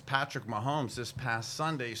times against Patrick Mahomes this past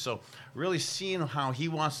Sunday. So really seeing how he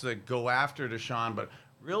wants to go after Deshaun, but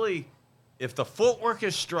really, if the footwork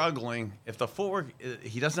is struggling,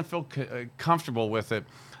 he doesn't feel comfortable with it,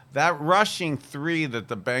 that rushing 3 that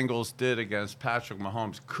the Bengals did against Patrick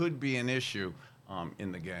Mahomes could be an issue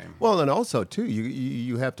in the game. Well, and also too,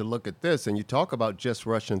 you have to look at this, and you talk about just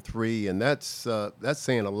rushing 3, and that's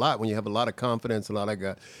saying a lot when you have a lot of confidence, a lot of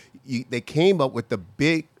guys. They came up with the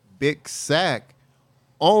big sack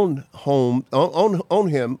on him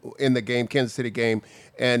in the game, Kansas City game,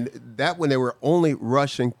 and that when they were only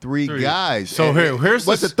rushing 3 guys. So here's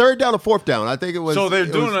the 3rd down or 4th down. I think it was. So they're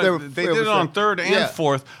they did it on 3rd and yeah.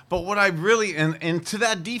 4th. But what I really and to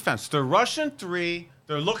that defense, they're rushing 3.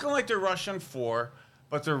 They're looking like they're rushing 4,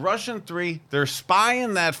 but they're rushing 3. They're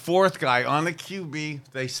spying that 4th guy on the QB.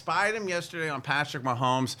 They spied him yesterday on Patrick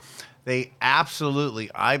Mahomes. They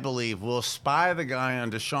absolutely, I believe, will spy the guy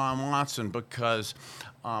on Deshaun Watson because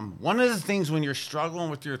one of the things when you're struggling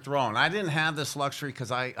with your throw, and I didn't have this luxury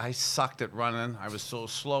because I sucked at running. I was so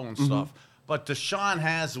slow and stuff. But Deshaun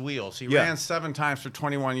has wheels. He ran 7 times for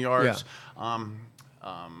 21 yards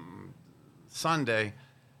Sunday.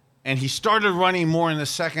 And he started running more in the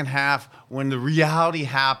second half when the reality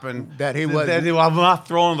happened that I'm not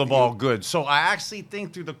throwing the ball good. So I actually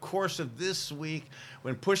think through the course of this week,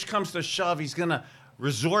 when push comes to shove, he's going to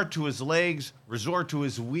resort to his legs, resort to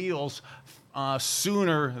his wheels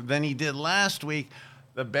sooner than he did last week.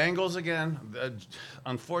 The Bengals, again,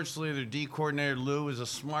 unfortunately, their D coordinator, Lou, is a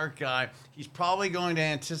smart guy. He's probably going to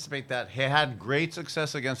anticipate that. He had great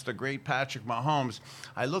success against the great Patrick Mahomes.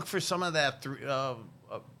 I look for some of that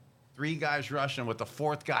 3 guys rushing with the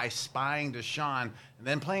 4th guy spying Deshaun and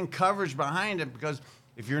then playing coverage behind him because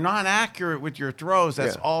if you're not accurate with your throws,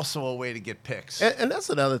 that's also a way to get picks. And that's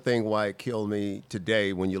another thing why it killed me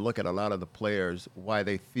today when you look at a lot of the players, why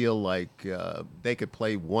they feel like they could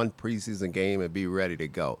play one preseason game and be ready to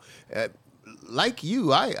go. Like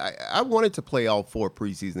you, I wanted to play all 4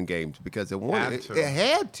 preseason games because it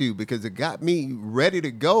had to because it got me ready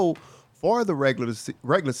to go for the regular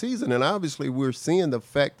season, and obviously we're seeing the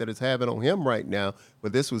effect that it's having on him right now.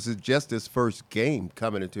 But this was just his first game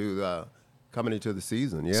coming into the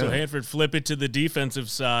season. Yeah. So Hanford, flip it to the defensive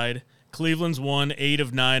side. Cleveland's won 8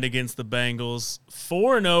 of 9 against the Bengals,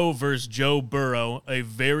 4-0 versus Joe Burrow, a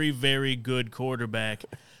very, very good quarterback.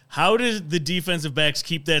 How does the defensive backs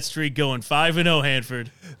keep that streak going? 5-0,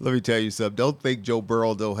 Hanford. Let me tell you something. Don't think Joe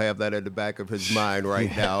Burrow don't have that in the back of his mind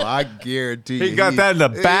right now. I guarantee you. He got that in the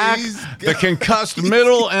back, the concussed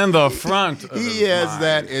middle, and the front. He has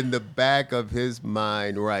that in the back of his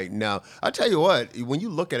mind right now. I tell you what, when you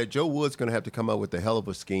look at it, Joe Wood's going to have to come up with a hell of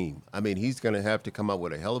a scheme. I mean, he's going to have to come up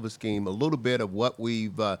with a hell of a scheme, a little bit of what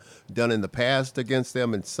we've done in the past against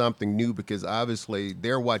them and something new because obviously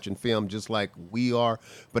they're watching film just like we are.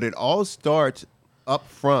 But it all starts up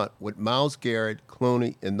front with Myles Garrett,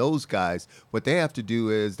 Clooney, and those guys. What they have to do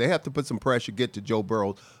is they have to put some pressure, get to Joe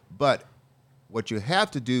Burrow. But what you have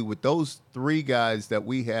to do with those 3 guys that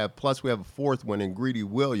we have, plus we have a 4th one in Greedy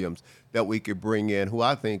Williams that we could bring in, who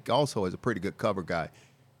I think also is a pretty good cover guy.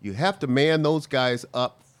 You have to man those guys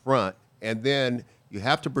up front, and then you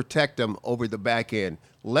have to protect them over the back end.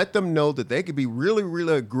 Let them know that they could be really,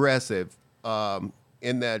 really aggressive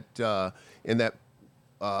in that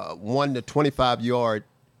 1 to 25-yard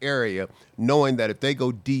area, knowing that if they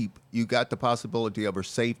go deep, you got the possibility of a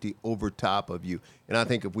safety over top of you. And I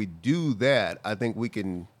think if we do that, I think we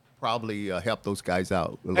can probably help those guys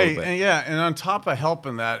out a little bit. And on top of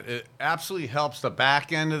helping that, it absolutely helps the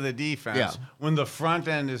back end of the defense when the front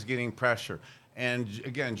end is getting pressure. And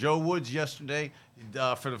again, Joe Woods yesterday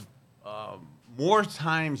for the more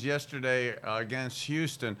times yesterday against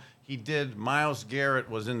Houston. Miles Garrett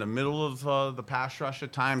was in the middle of the pass rush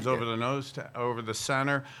at times, over the nose, over the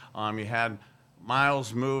center. You had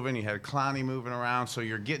Miles moving, you had Clowney moving around, so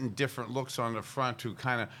you're getting different looks on the front to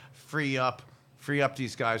kind of free up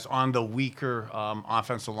these guys on the weaker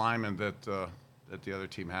offensive linemen that the other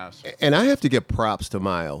team has. And I have to give props to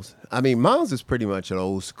Miles. I mean, Miles is pretty much an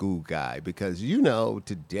old school guy because,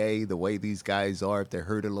 today the way these guys are, if they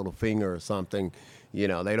hurt a little finger or something, they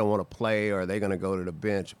don't want to play or they're going to go to the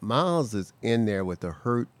bench. Miles is in there with a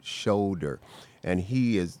hurt shoulder, and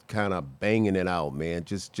he is kind of banging it out, man,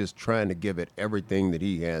 just trying to give it everything that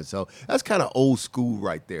he has. So that's kind of old school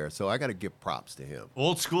right there. So I got to give props to him.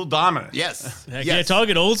 Old school dominance. Yes. Yeah,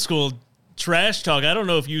 talking old school trash talk. I don't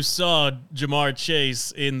know if you saw Jamar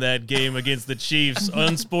Chase in that game against the Chiefs.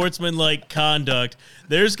 Unsportsmanlike conduct.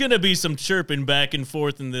 There's going to be some chirping back and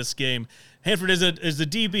forth in this game. Hanford, as a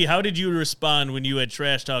DB, how did you respond when you had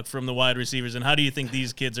trash talk from the wide receivers, and how do you think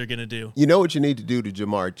these kids are going to do? You know what you need to do to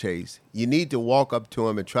Jamar Chase? You need to walk up to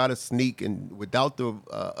him and try to sneak, and without the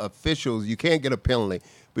officials, you can't get a penalty,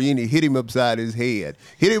 but you need to hit him upside his head.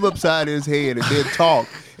 Hit him upside his head and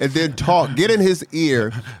then talk. Get in his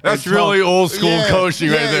ear. That's really old school coaching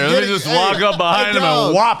right there. Let me just walk up behind him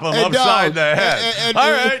and whop him upside the head.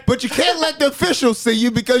 All right. But you can't let the officials see you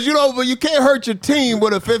because you can't hurt your team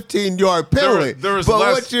with a 15-yard penalty.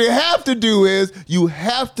 What you have to do is you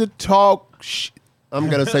have to talk I'm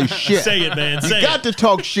going to say shit. Say it, man. You got to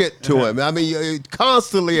talk shit to him. I mean,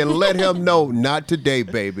 constantly, and let him know, not today,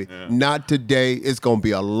 baby. Yeah. Not today. It's going to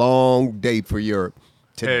be a long day for Europe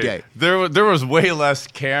today. Hey, there was way less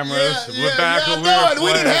cameras back when we were playing.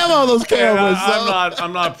 We didn't have all those cameras.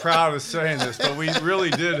 I'm not proud of saying this, but we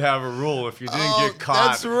really did have a rule. If you didn't get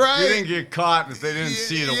caught, that's right. If you didn't get caught, if they didn't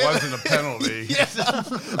see it, it wasn't a penalty.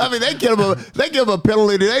 I mean, they give a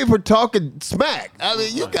penalty today for talking smack. I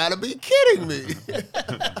mean, you got to be kidding me.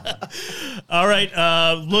 All right,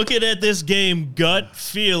 looking at this game, gut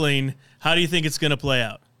feeling, how do you think it's going to play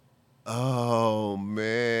out? Oh,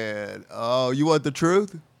 man. Oh, you want the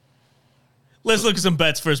truth? Let's look at some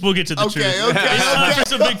bets first. We'll get to the truth. It's time for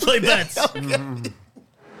some big play bets. Okay.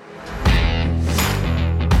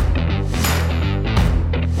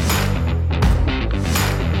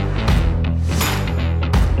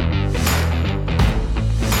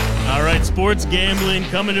 All right, sports gambling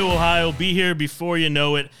coming to Ohio. Be here before you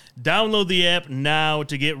know it. Download the app now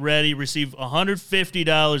to get ready. Receive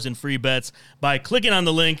 $150 in free bets by clicking on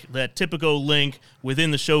the link, that typical link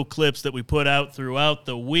within the show clips that we put out throughout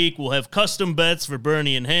the week. We'll have custom bets for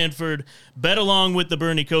Bernie and Hanford. Bet along with the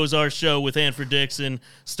Bernie Kosar Show with Hanford Dixon,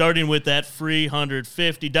 starting with that free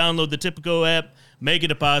 $150. Download the Typico app. Make a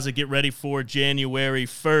deposit. Get ready for January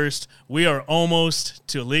 1st. We are almost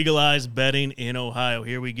to legalized betting in Ohio.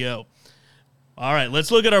 Here we go. All right, let's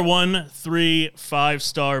look at our 1, 3,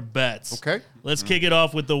 5-star bets. Okay. Let's kick it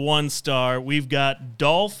off with the 1-star. We've got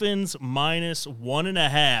Dolphins minus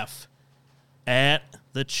 1.5 at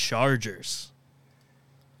the Chargers.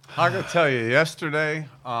 I got to tell you, yesterday,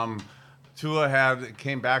 Tua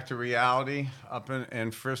came back to reality up in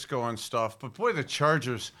Frisco and stuff. But boy, the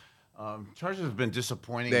Chargers have been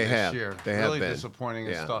disappointing this year. They really have been disappointing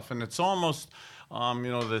and stuff. And it's almost,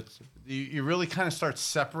 that you really kind of start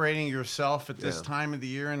separating yourself at this time of the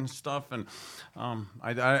year and stuff. And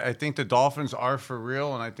I think the Dolphins are for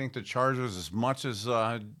real, and I think the Chargers, as much as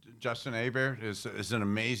Justin Herbert is an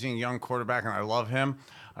amazing young quarterback, and I love him,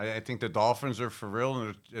 I think the Dolphins are for real,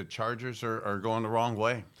 and the Chargers are going the wrong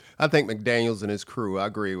way. I think McDaniels and his crew, I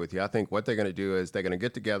agree with you. I think what they're going to do is they're going to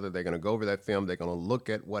get together, they're going to go over that film, they're going to look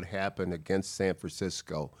at what happened against San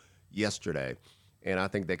Francisco yesterday, and I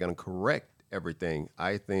think they're going to correct everything.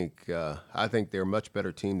 I think they're a much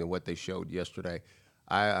better team than what they showed yesterday.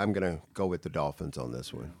 I'm going to go with the Dolphins on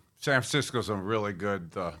this one. San Francisco's a really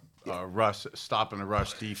good stopping the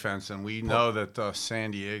rush defense, and we know that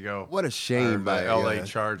San Diego. What a shame by LA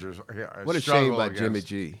Chargers. What a shame by Jimmy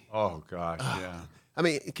G. Oh gosh, yeah. I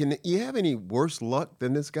mean, can you have any worse luck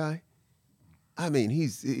than this guy? I mean,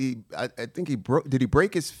 I think he broke. Did he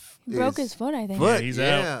break his? He broke his foot, I think. Yeah, he's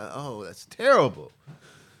out. Oh, that's terrible.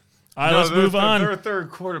 All right, let's move on. Their third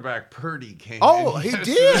quarterback, Purdy, came in. He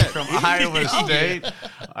did. From Iowa State.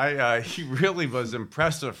 He really was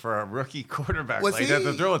impressive for a rookie quarterback that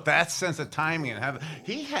to throw with that sense of timing. And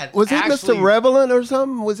he Mr. Revelant or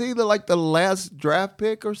something? Was he the last draft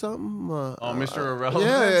pick or something? Mr. Irrelevant?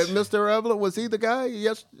 Yeah, Mr. Irrelevant. Was he the guy?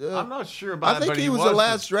 Yes. I'm not sure about that. I think he was the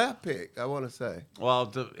last draft pick, I want to say. Well,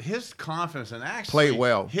 his confidence and actually played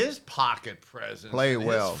well. His pocket presence played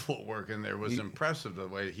well. His footwork in there was impressive, the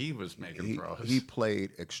way he was making throws. He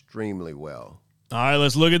played extremely well. All right,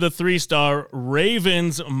 let's look at the 3-star.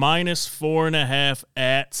 Ravens -4.5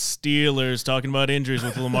 at Steelers. Talking about injuries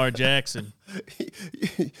with Lamar Jackson.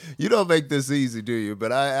 You don't make this easy, do you?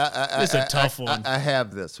 But It's a tough one. I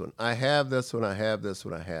have this one. I have this one. I have this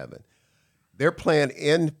one. I haven't. They're playing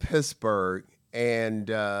in Pittsburgh, and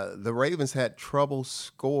the Ravens had trouble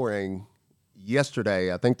scoring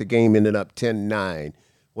yesterday. I think the game ended up 10-9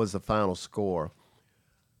 was the final score.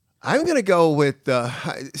 I'm going to go with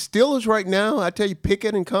Steelers right now. I tell you,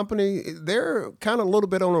 Pickett and company, they're kind of a little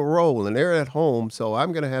bit on a roll, and they're at home, so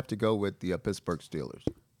I'm going to have to go with the Pittsburgh Steelers.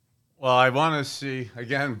 Well, I want to see,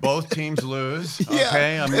 again, both teams lose. Yeah.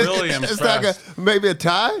 Okay, I'm really impressed. It's like maybe a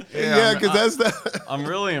tie? Yeah, because that's the... I'm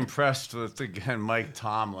really impressed with, again, Mike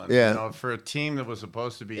Tomlin. Yeah. You know, for a team that was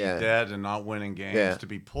supposed to be dead and not winning games, to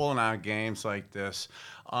be pulling out games like this.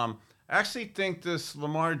 I actually think this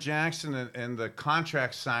Lamar Jackson and the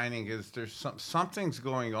contract signing something's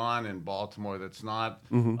going on in Baltimore that's not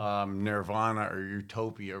nirvana or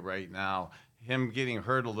utopia right now. Him getting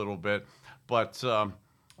hurt a little bit, but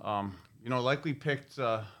like we picked,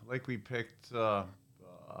 or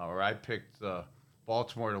I picked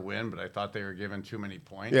Baltimore to win, but I thought they were given too many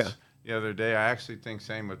points the other day. I actually think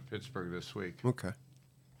same with Pittsburgh this week. Okay.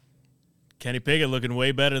 Kenny Pickett looking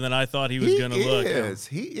way better than I thought he was going to look.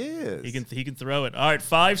 He is. He can throw it. All right,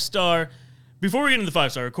 5-star. Before we get into the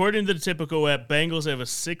 5-star, according to the typical app, Bengals have a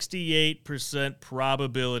 68%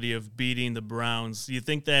 probability of beating the Browns. Do you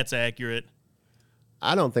think that's accurate?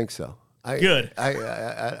 I don't think so. Good.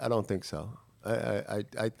 I don't think so.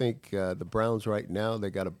 I think the Browns right now, they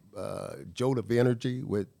got a jolt of energy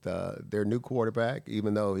with their new quarterback,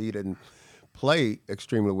 even though he didn't play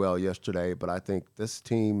extremely well yesterday. But I think this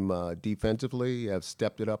team defensively have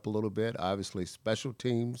stepped it up a little bit. Obviously, special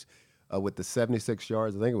teams with the 76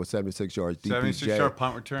 yards. I think it was 76 yards. 76-yard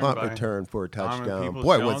punt return for a touchdown. Boy,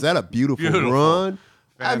 Boy, was that a beautiful run.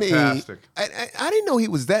 Fantastic. I mean, I didn't know he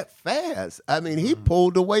was that fast. I mean, he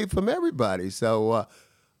pulled away from everybody. So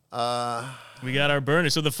we got our burner.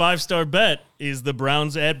 So the 5-star bet is the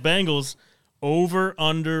Browns at Bengals over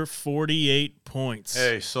under 48 points.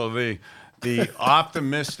 Hey, so the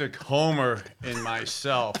optimistic homer in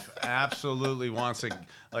myself absolutely wants to,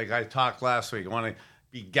 like I talked last week, I want to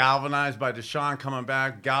be galvanized by Deshaun coming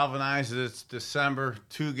back, galvanized this December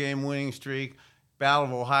 2-game winning streak, Battle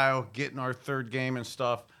of Ohio, getting our 3rd game and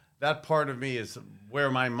stuff. That part of me is where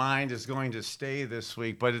my mind is going to stay this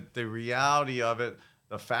week. But the reality of it,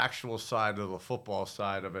 the factual side of the football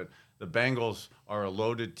side of it, the Bengals are a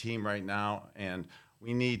loaded team right now, and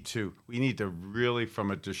we need to really,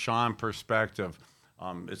 from a Deshaun perspective,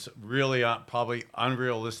 it's really probably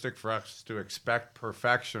unrealistic for us to expect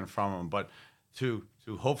perfection from him, but to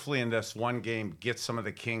hopefully in this one game get some of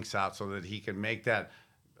the kinks out so that he can make that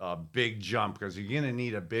big jump, because you're going to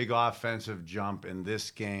need a big offensive jump in this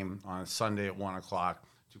game on Sunday at 1 o'clock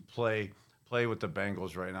to play with the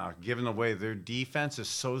Bengals right now. Given the way their defense is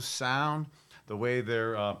so sound, the way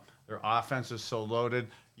their offense is so loaded,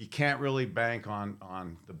 you can't really bank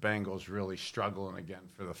on the Bengals really struggling again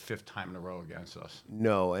for the 5th time in a row against us.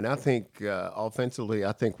 No, and I think offensively,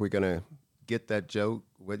 I think we're going to get that joke.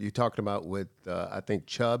 What you're talking about with, I think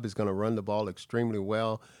Chubb is going to run the ball extremely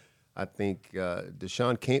well. I think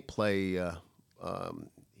Deshaun can't play.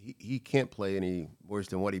 He can't play any worse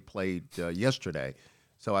than what he played yesterday.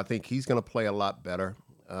 So I think he's going to play a lot better.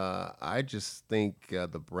 I just think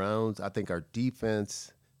the Browns. I think our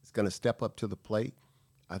defense is going to step up to the plate.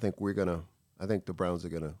 I think the Browns are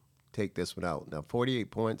going to take this one out. Now, 48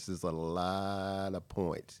 points is a lot of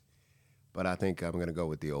points, but I think I'm going to go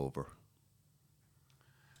with the over.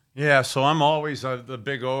 Yeah, so I'm always the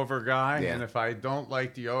big over guy, Yeah. and if I don't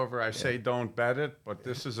like the over, I say don't bet it. But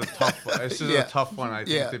this is a tough one. This is a tough one, I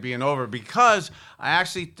think, to be an over, because I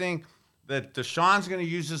actually think that Deshaun's going to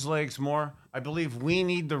use his legs more. I believe we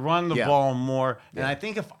need to run the ball more, and I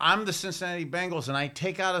think if I'm the Cincinnati Bengals and I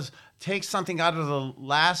take something out of the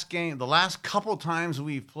last game, the last couple times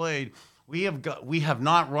we've played, we have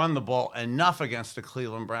not run the ball enough against the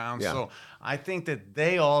Cleveland Browns. Yeah. So I think that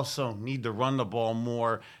they also need to run the ball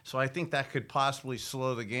more. So I think that could possibly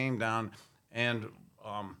slow the game down. And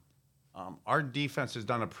our defense has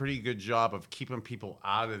done a pretty good job of keeping people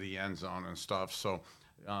out of the end zone and stuff. So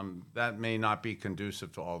that may not be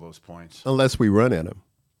conducive to all those points. Unless we run at them.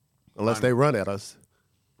 Unless they run at us.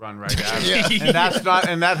 Run right at us.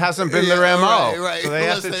 And that hasn't been their MO. Right. So they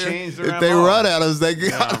have to change their MO. If they run at us, they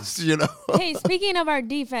got us, Hey, speaking of our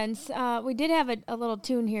defense, we did have a little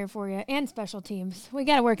tune here for you, and special teams. We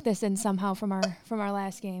got to work this in somehow from our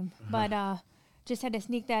last game, but just had to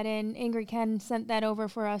sneak that in. Angry Ken sent that over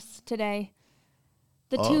for us today.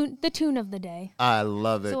 The tune of the day. I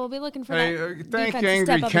love it. So we'll be looking for Hey, that. thank defense to Angry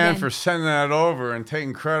step up Ken again. for sending that over and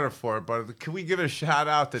taking credit for it. But can we give a shout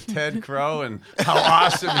out to Ted Crow and how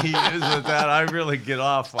awesome he is with that? I really get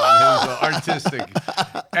off on his artistic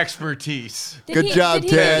expertise. Good job,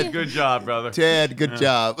 Ted. Good job, brother. Ted, good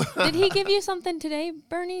job. Did he give you something today,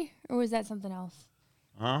 Bernie, or was that something else?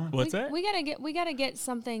 Huh? What's that? We gotta get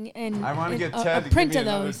something in. I want to in get a Ted to print give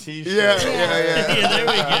me of another those. T-shirt. Yeah. Yeah, there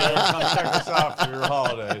we go. Come check us out for your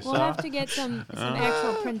holidays. We'll have to get some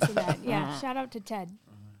actual prints of that. Yeah, shout out to Ted.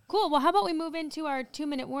 Cool. Well, how about we move into our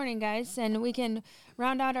 2-minute warning, guys, and we can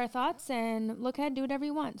round out our thoughts and look ahead, do whatever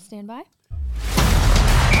you want. Stand by.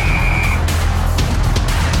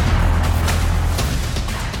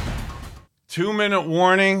 Two-minute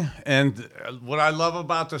warning, and what I love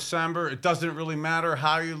about December, it doesn't really matter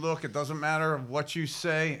how you look. It doesn't matter what you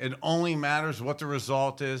say. It only matters what the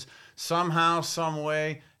result is. Somehow, some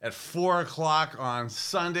way, at 4 o'clock on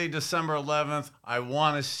Sunday, December 11th, I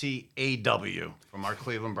want to see a W from our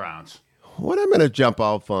Cleveland Browns. What I'm going to jump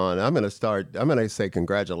off on, I'm going to say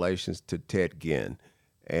congratulations to Ted Ginn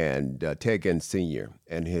and Ted Ginn Sr.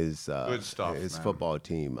 and his Good stuff, his man. football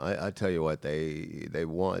team. I tell you what, they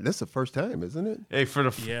won. This is the first time, isn't it? Hey, for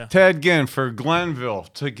Yeah. Ted Ginn, for Glenville,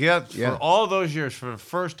 to get Yeah. for all those years, for the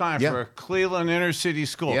first time, Yeah. for a Cleveland inner city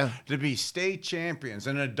school, Yeah. to be state champions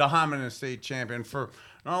and a dominant state champion, for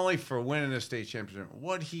not only for winning the state championship,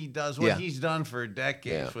 what he does, what Yeah. he's done for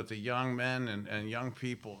decades Yeah. with the young men and young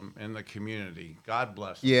people in the community. God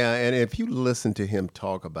bless him. Yeah, and if you listen to him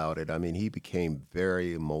talk about it, I mean, he became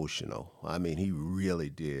very emotional. I mean, he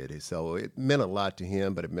really did. So it meant a lot to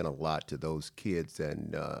him, but it meant a lot to those kids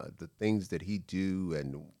and the things that he do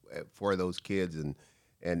and for those kids and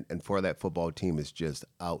for that football team is just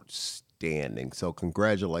outstanding. So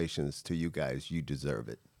congratulations to you guys. You deserve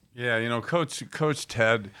it. Yeah, Coach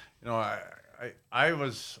Ted. I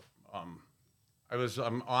was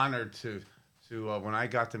honored to when I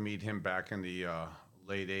got to meet him back in the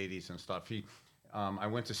late '80s and stuff. I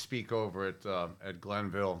went to speak over at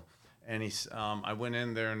Glenville, and I went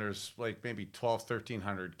in there and there's like maybe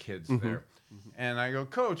 1,300 kids there, and I go,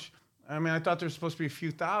 Coach, I mean, I thought there's supposed to be a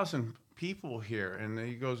few thousand people here, and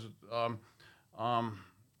he goes,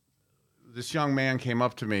 this young man came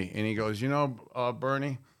up to me and he goes,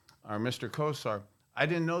 Bernie, or Mr. Kosar, I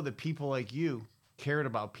didn't know that people like you cared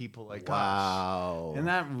about people like Wow. us. And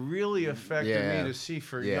that really affected Yeah. me to see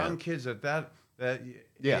for Yeah. young kids at that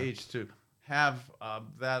Yeah. age to have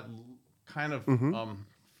that kind of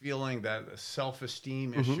feeling, that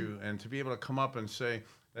self-esteem issue, and to be able to come up and say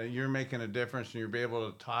that you're making a difference and you're be able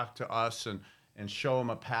to talk to us and show them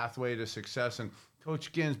a pathway to success. And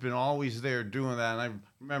Coach Ginn's been always there doing that. And I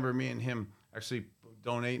remember me and him actually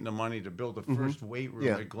donating the money to build the first weight room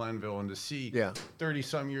Yeah. at Glenville, and to see Yeah.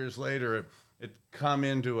 30-some years later it come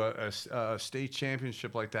into a state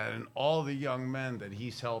championship like that, and all the young men that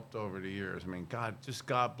he's helped over the years. I mean, God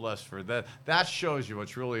bless for that. That shows you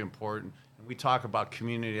what's really important. And we talk about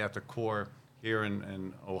community at the core here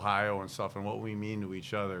in Ohio and stuff, and what we mean to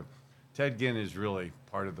each other. Ted Ginn is really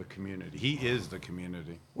part of the community. He is the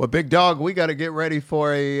community. Well, Big Dog, we got to get ready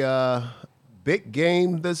for a big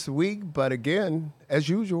game this week. But again, as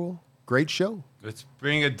usual, great show. Let's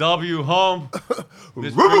bring a W home.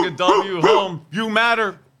 Let's bring a W home. You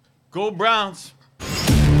matter. Go Browns.